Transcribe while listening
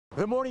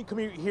The morning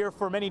commute here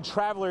for many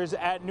travelers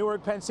at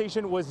Newark Penn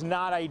Station was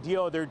not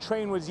ideal. Their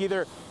train was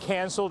either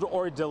canceled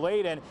or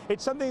delayed, and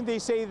it's something they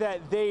say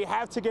that they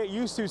have to get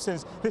used to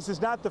since this is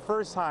not the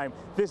first time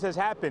this has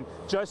happened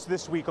just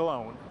this week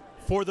alone.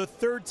 For the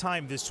third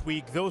time this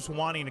week, those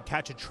wanting to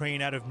catch a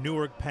train out of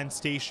Newark Penn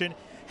Station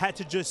had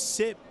to just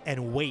sit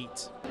and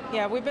wait.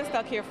 Yeah, we've been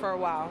stuck here for a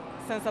while,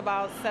 since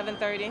about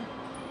 7:30,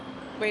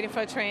 waiting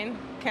for a train,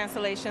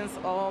 cancellations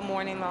all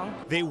morning long.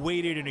 They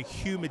waited in a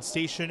humid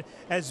station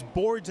as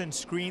boards and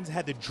screens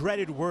had the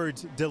dreaded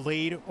words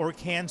delayed or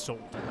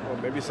canceled. Well,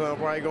 maybe something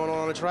probably going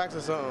on the tracks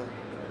or something.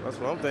 That's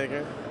what I'm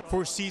thinking.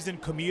 For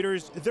seasoned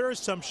commuters, their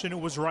assumption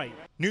was right.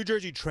 New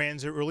Jersey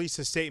Transit released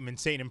a statement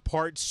saying in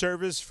part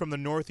service from the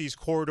Northeast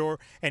Corridor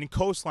and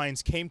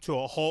coastlines came to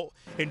a halt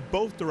in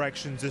both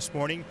directions this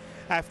morning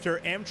after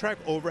Amtrak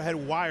overhead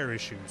wire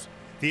issues.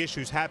 The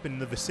issues happened in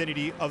the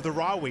vicinity of the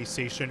railway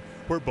station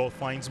where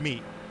both lines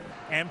meet.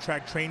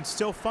 Amtrak trains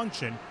still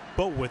function,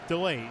 but with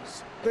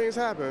delays. Things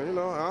happen, you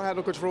know. I don't have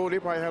no control. They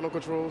probably have no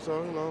control,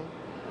 so, you know,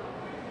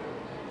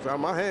 it's out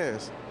of my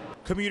hands.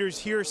 Commuters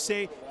here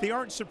say they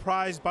aren't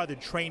surprised by the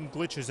train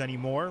glitches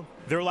anymore.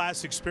 Their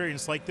last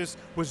experience like this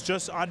was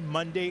just on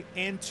Monday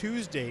and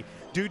Tuesday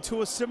due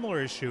to a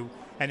similar issue.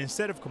 And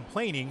instead of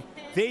complaining,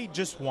 they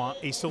just want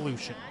a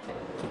solution.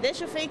 They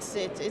should fix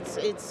it.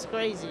 It's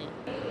crazy.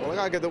 Well, I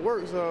gotta get to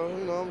work, so,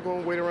 you know, I'm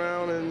gonna wait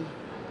around and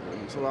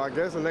so I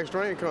guess the next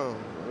train comes.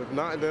 If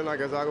not, then I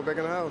guess I'll go back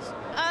in the house.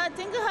 I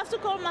think I have to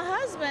call my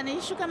husband. He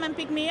should come and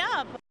pick me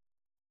up.